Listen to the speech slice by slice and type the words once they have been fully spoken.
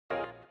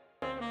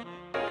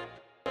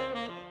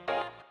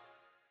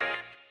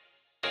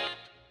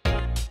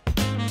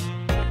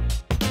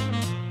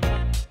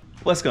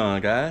What's going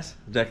on, guys?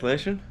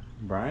 Decelation,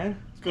 Brian,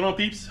 What's going on,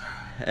 peeps?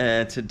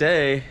 and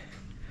today,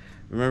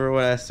 remember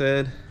what I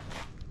said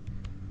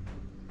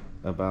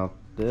about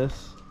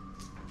this?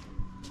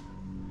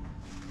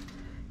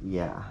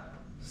 Yeah,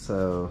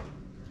 so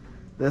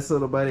this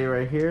little buddy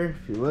right here,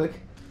 if you look,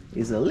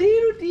 is a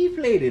little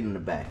deflated in the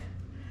back.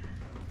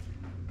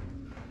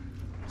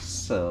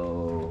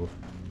 So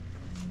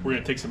We're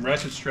gonna take some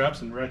ratchet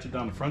straps and ratchet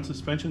down the front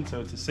suspension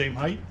so it's the same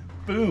height.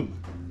 Boom!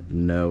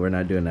 no, we're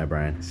not doing that,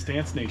 Brian.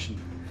 Stance Nation.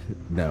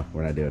 No,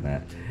 we're not doing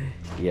that.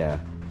 Yeah,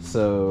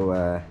 so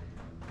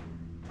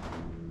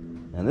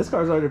and this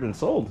car's already been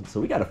sold,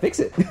 so we gotta fix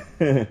it.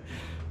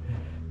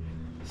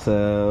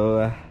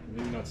 So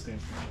Maybe not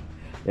Stance Nation.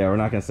 yeah, we're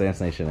not gonna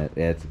Stance Nation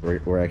it.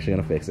 We're actually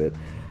gonna fix it.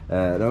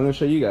 And I'm gonna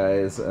show you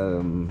guys,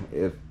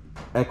 if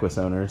Equus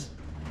owners,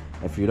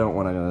 if you don't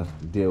want to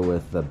deal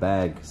with the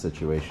bag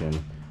situation,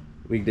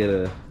 we did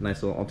a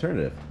nice little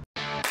alternative.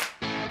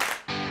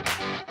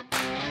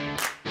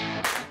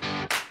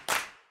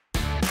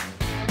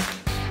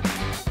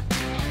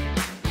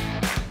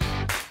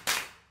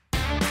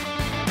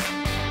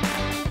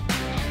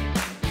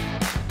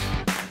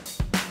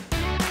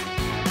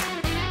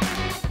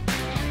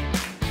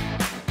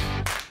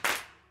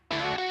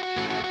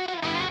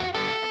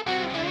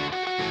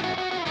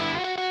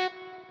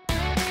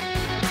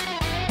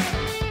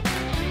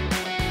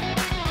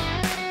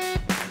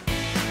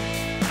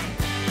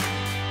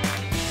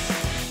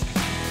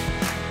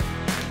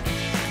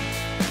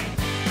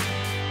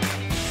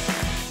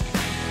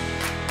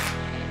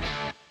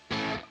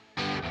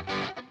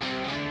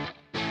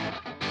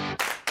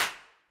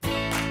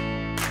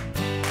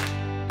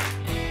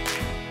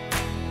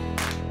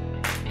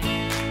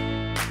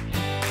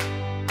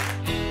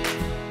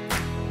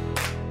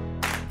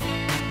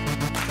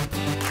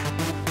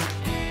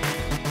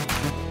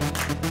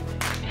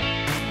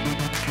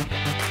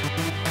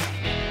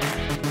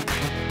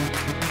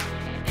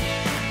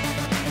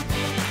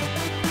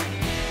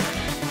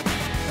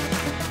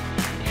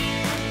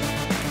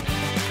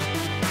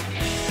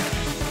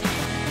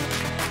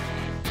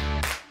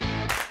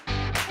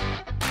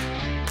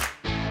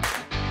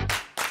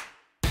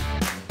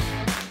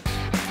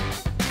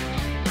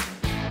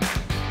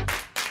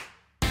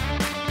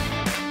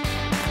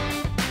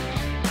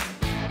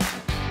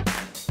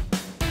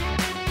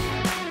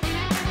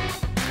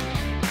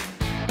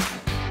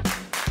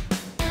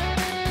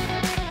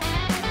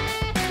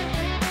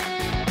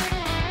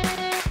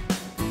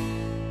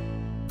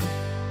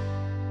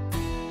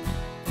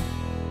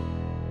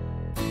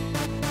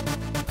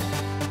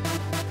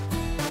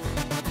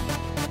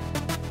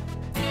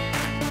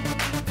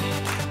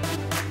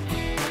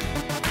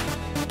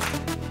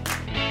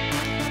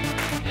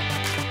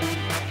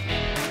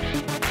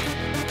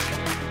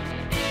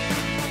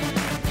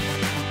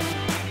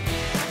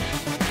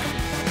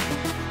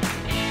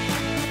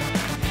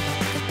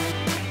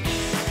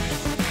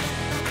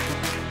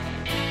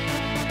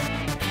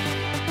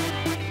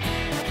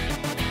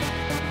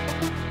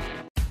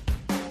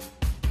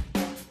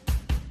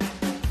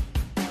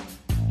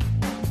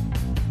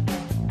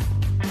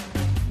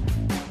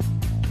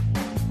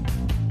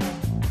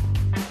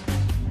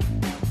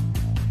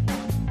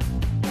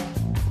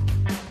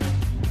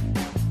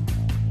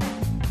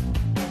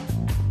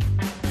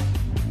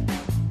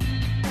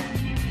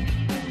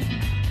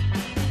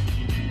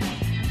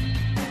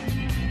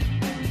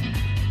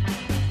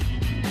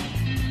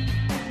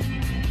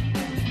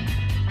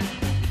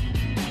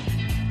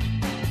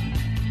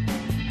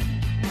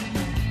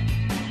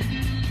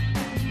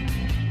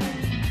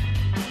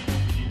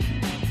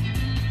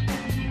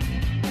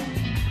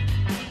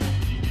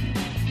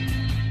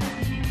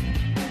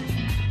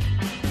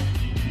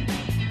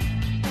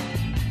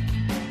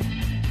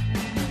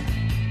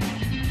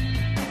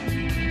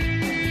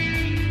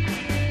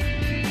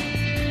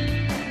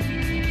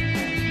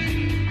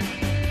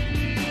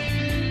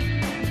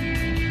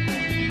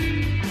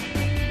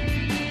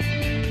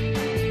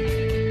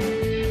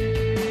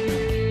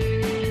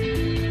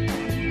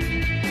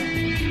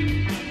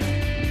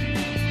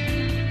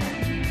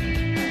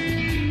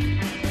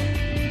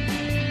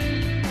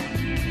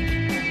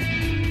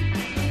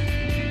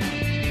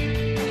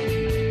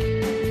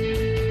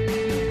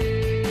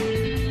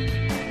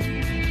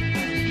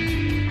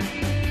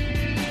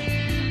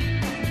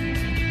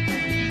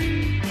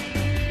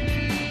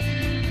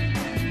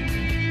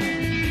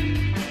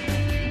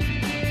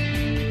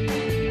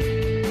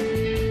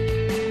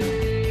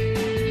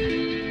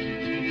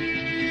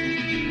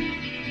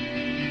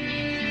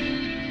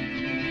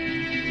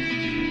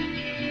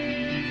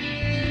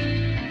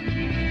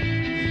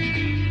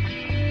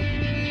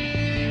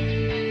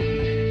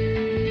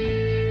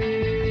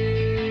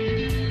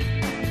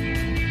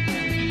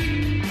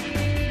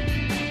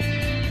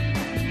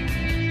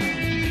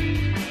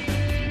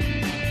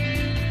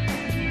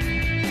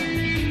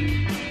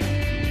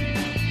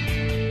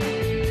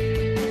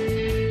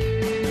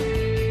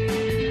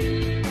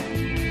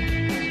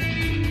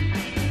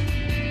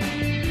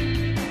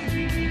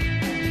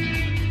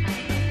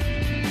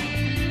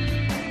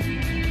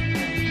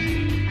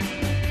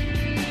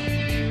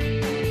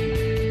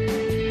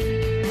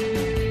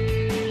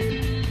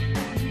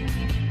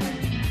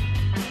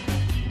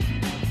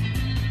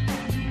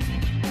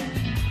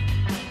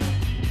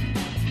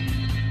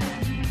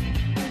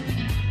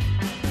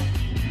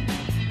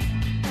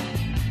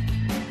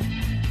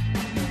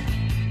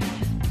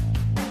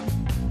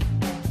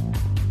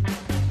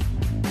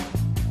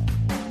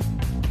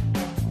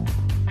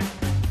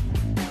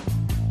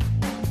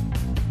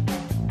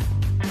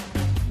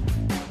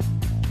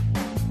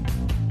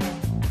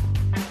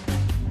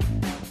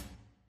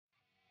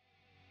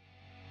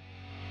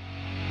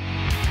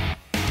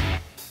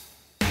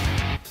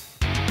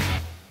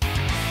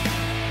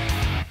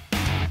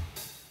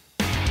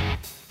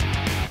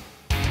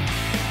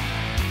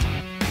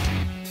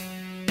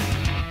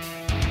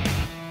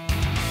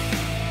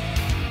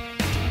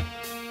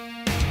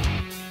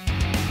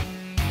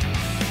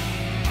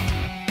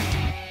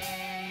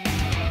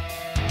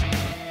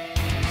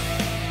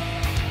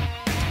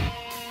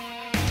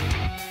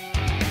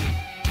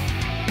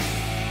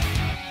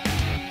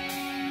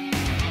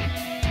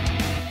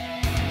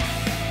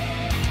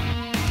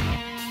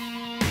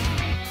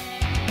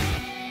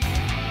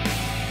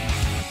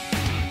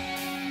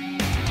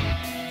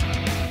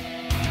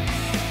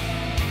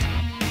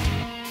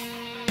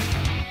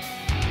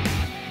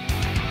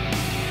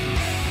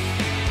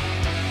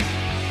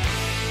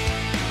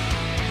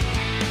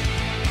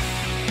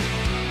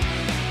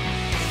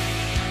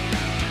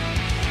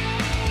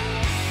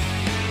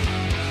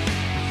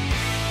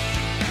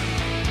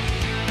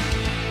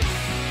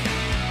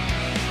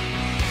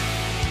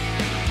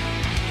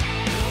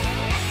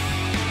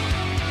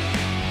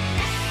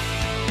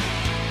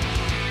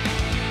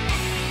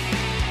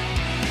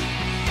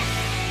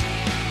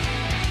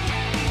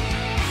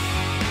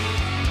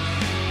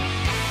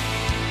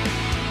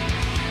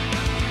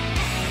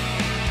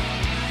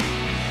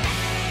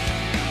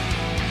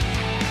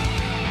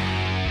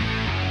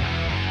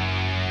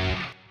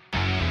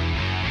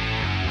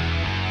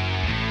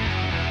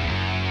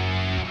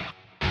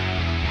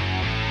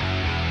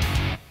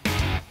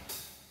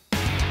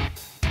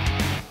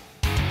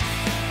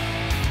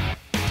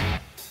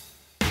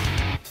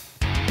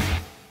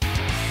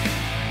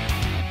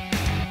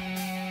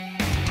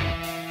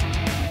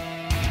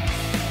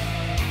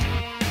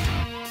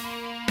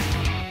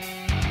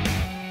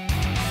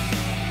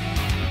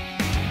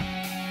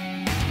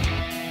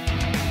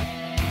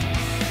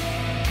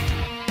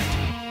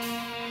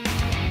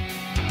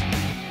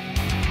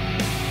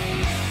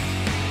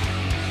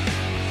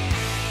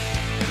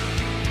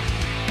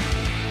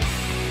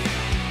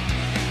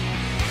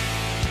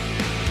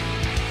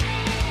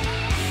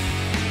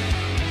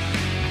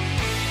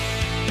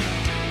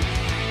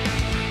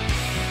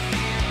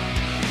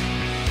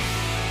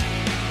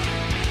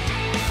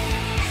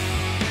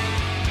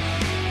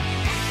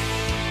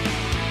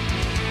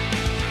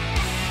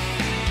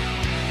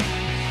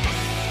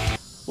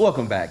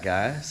 Welcome back,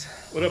 guys.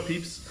 What up,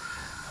 peeps?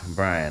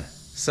 Brian.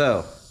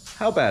 So,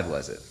 how bad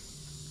was it?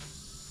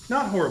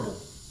 Not horrible.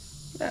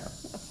 Yeah,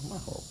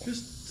 not horrible.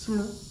 Just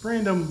some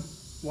random,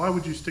 why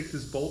would you stick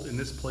this bolt in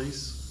this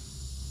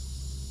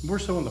place? More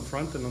so on the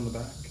front than on the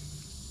back.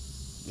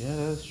 Yeah,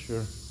 that's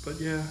true.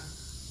 But yeah.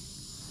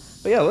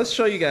 But yeah, let's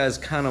show you guys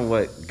kind of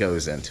what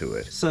goes into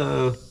it.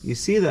 So, you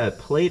see that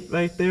plate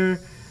right there?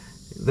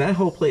 That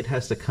whole plate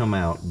has to come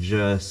out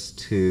just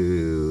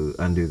to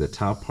undo the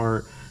top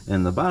part,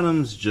 and the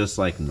bottom's just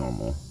like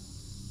normal.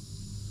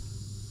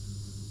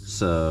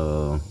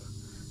 So,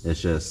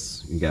 it's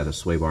just, you got a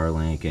sway bar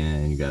link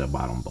and you got a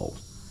bottom bolt.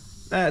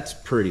 That's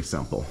pretty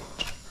simple.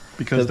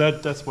 Because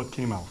that's what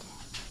came out.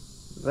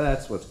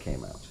 That's what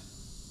came out.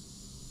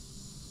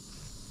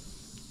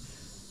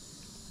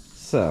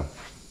 So,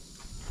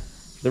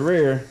 the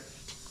rear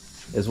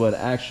is what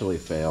actually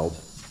failed.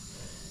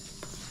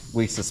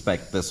 We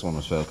suspect this one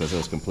was failed because it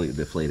was completely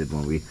deflated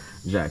when we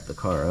jacked the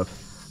car up.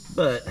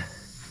 But,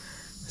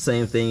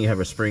 same thing, you have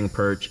a spring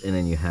perch and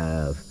then you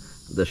have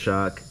the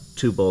shock,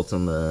 2 bolts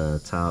on the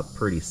top,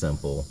 pretty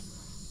simple.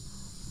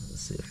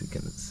 Let's see if you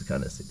can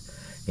kind of see.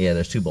 Yeah,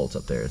 there's 2 bolts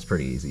up there, it's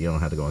pretty easy. You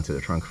don't have to go into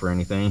the trunk for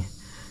anything.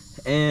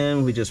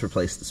 And we just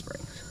replaced the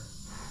springs.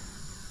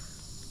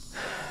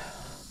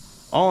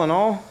 All in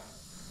all,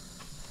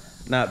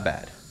 not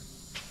bad.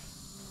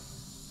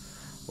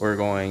 We're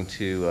going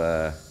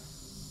to,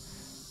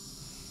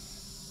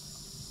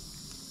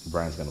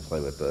 Brian's gonna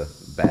play with the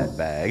bad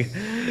bag.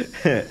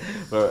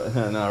 But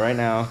no, right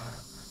now,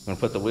 I'm gonna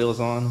put the wheels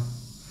on,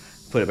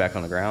 put it back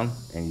on the ground,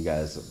 and you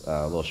guys,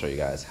 we'll show you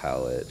guys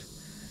how it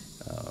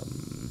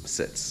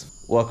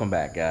sits. Welcome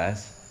back,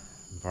 guys.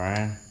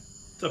 Brian.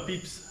 What's up,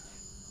 peeps?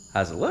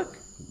 How's it look?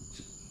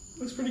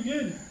 Looks pretty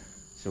good.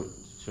 Should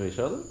we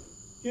show them?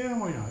 Yeah,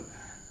 why not?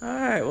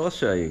 Alright, we'll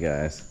show you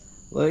guys.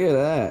 Look at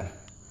that.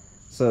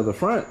 So the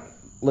front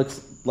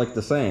looks like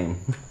the same,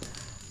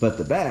 but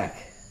the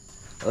back,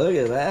 look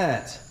at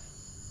that.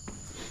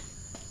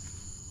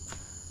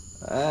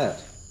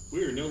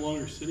 We are no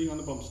longer sitting on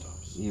the bump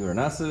stops. You are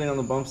not sitting on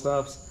the bump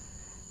stops,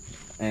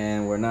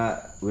 and we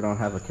don't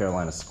have a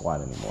Carolina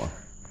squat anymore.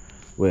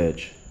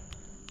 Which,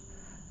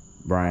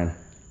 Brian,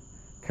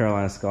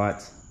 Carolina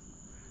squats,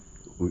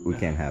 we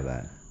can't have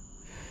that.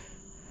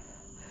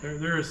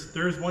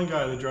 There's one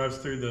guy that drives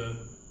through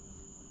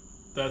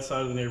that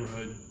side of the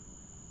neighborhood.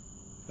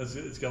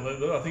 It's got,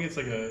 I think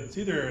it's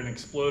either an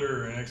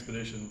Exploder or an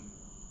Expedition.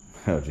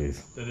 Oh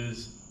jeez. That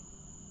is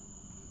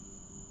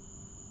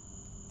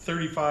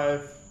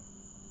 35,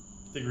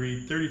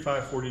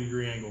 40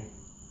 degree angle.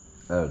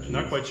 Oh jeez.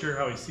 Not quite sure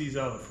how he sees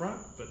out of the front,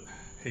 but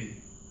hey.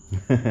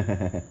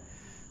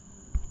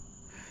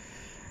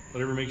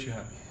 Whatever makes you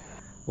happy.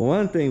 Well,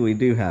 one thing we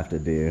do have to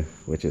do,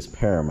 which is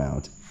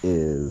paramount,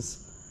 is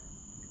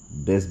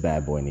this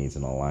bad boy needs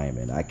an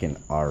alignment. I can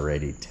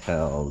already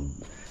tell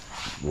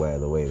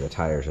the way the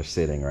tires are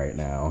sitting right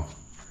now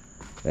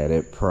that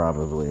it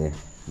probably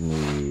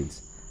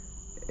needs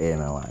an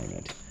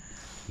alignment.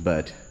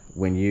 But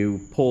when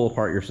you pull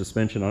apart your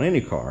suspension on any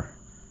car,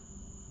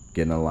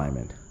 get an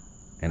alignment.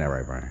 Ain't that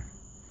right, Brian?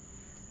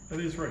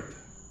 That is right.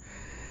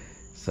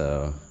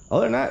 So,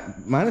 other than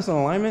that, minus an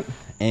alignment,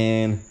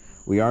 and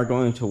we are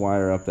going to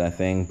wire up that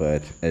thing,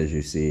 but as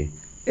you see,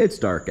 it's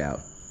dark out.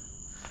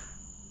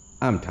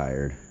 I'm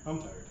tired. I'm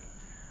tired.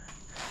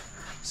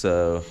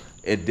 So,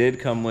 it did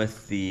come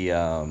with the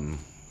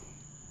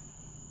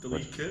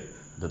delete kit?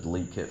 The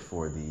delete kit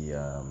for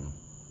the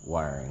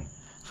wiring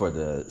for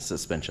the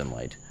suspension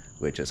light,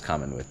 which is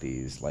common with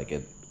these. Like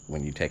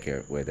when you take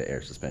away the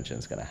air suspension,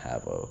 it's going to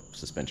have a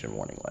suspension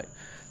warning light.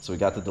 So we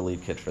got the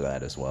delete kit for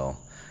that as well.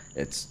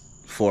 It's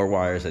 4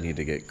 wires that need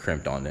to get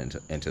crimped on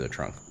into the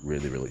trunk.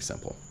 Really, really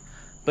simple.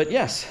 But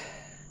yes,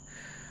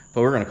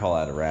 but we're going to call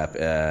that a wrap.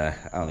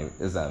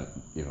 Is that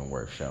even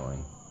worth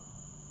showing?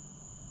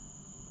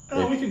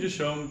 We can just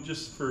show them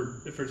just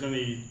for if there's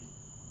any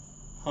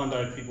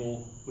Hyundai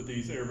people with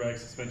these airbag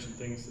suspension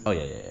things. Oh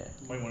yeah.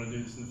 Might want to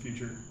do this in the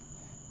future.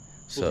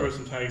 We'll throw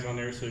some tags on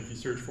there so if you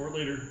search for it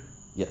later.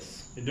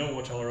 Yes. And don't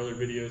watch all our other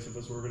videos of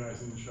us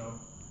organizing the shop.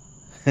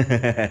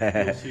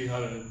 You'll see how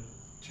to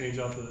change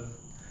out the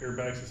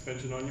airbag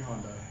suspension on your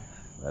Hyundai.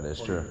 That is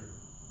true.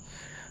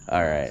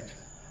 All right.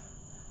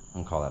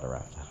 I'm gonna call that a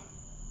wrap.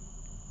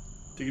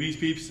 Take it easy,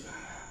 peeps.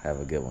 Have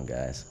a good one,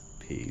 guys.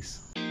 Peace.